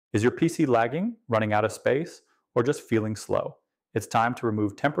Is your PC lagging, running out of space, or just feeling slow? It's time to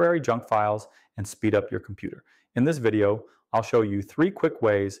remove temporary junk files and speed up your computer. In this video, I'll show you 3 quick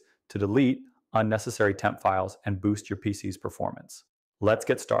ways to delete unnecessary temp files and boost your PC's performance. Let's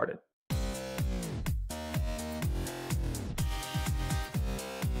get started.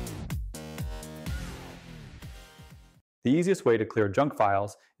 The easiest way to clear junk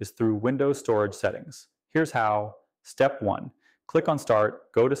files is through Windows Storage Settings. Here's how. Step 1. Click on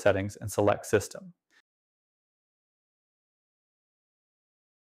Start, go to Settings, and select System.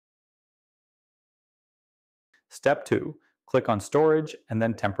 Step 2. Click on Storage and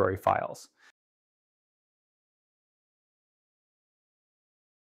then Temporary Files.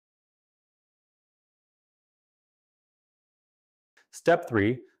 Step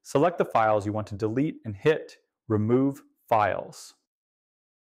 3. Select the files you want to delete and hit Remove Files.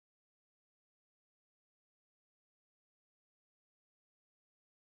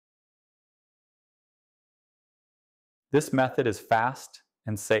 This method is fast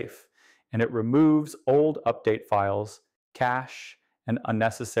and safe, and it removes old update files, cache, and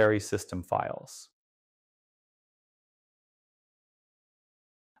unnecessary system files.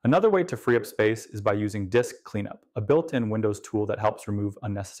 Another way to free up space is by using Disk Cleanup, a built-in Windows tool that helps remove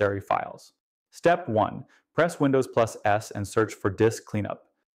unnecessary files. Step 1. Press Windows plus S and search for Disk Cleanup.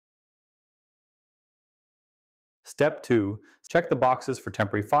 Step 2. Check the boxes for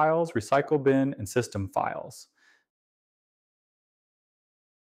temporary files, recycle bin, and system files.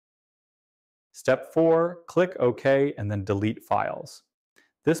 Step 4. Click OK and then delete files.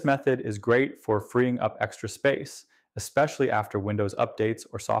 This method is great for freeing up extra space, especially after Windows updates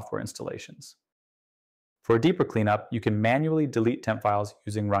or software installations. For a deeper cleanup, you can manually delete temp files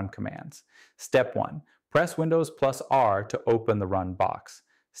using run commands. Step 1. Press Windows plus R to open the run box.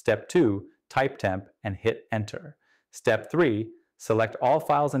 Step 2. Type temp and hit enter. Step 3. Select all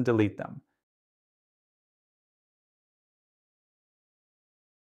files and delete them.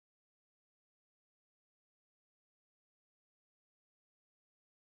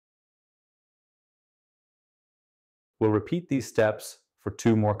 We'll repeat these steps for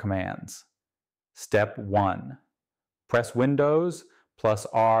 2 more commands. Step 1. Press Windows plus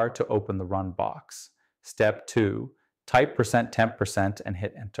R to open the run box. Step 2. Type %temp% and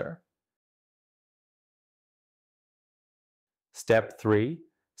hit enter. Step 3.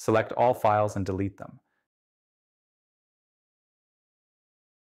 Select all files and delete them.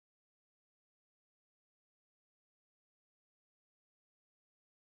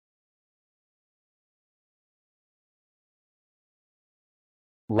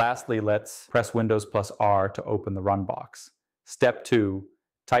 Lastly, let's press Windows plus R to open the run box. Step 2.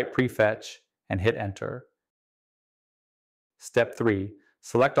 Type prefetch and hit enter. Step 3.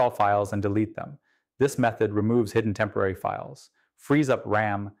 Select all files and delete them. This method removes hidden temporary files, frees up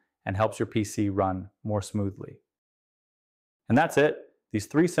RAM, and helps your PC run more smoothly. And that's it. These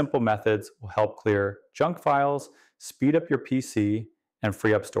 3 simple methods will help clear junk files, speed up your PC, and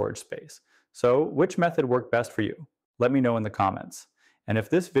free up storage space. So, which method worked best for you? Let me know in the comments. And if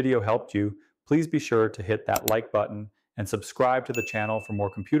this video helped you, please be sure to hit that like button and subscribe to the channel for more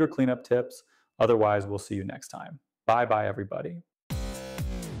computer cleanup tips. Otherwise, we'll see you next time. Bye-bye, everybody.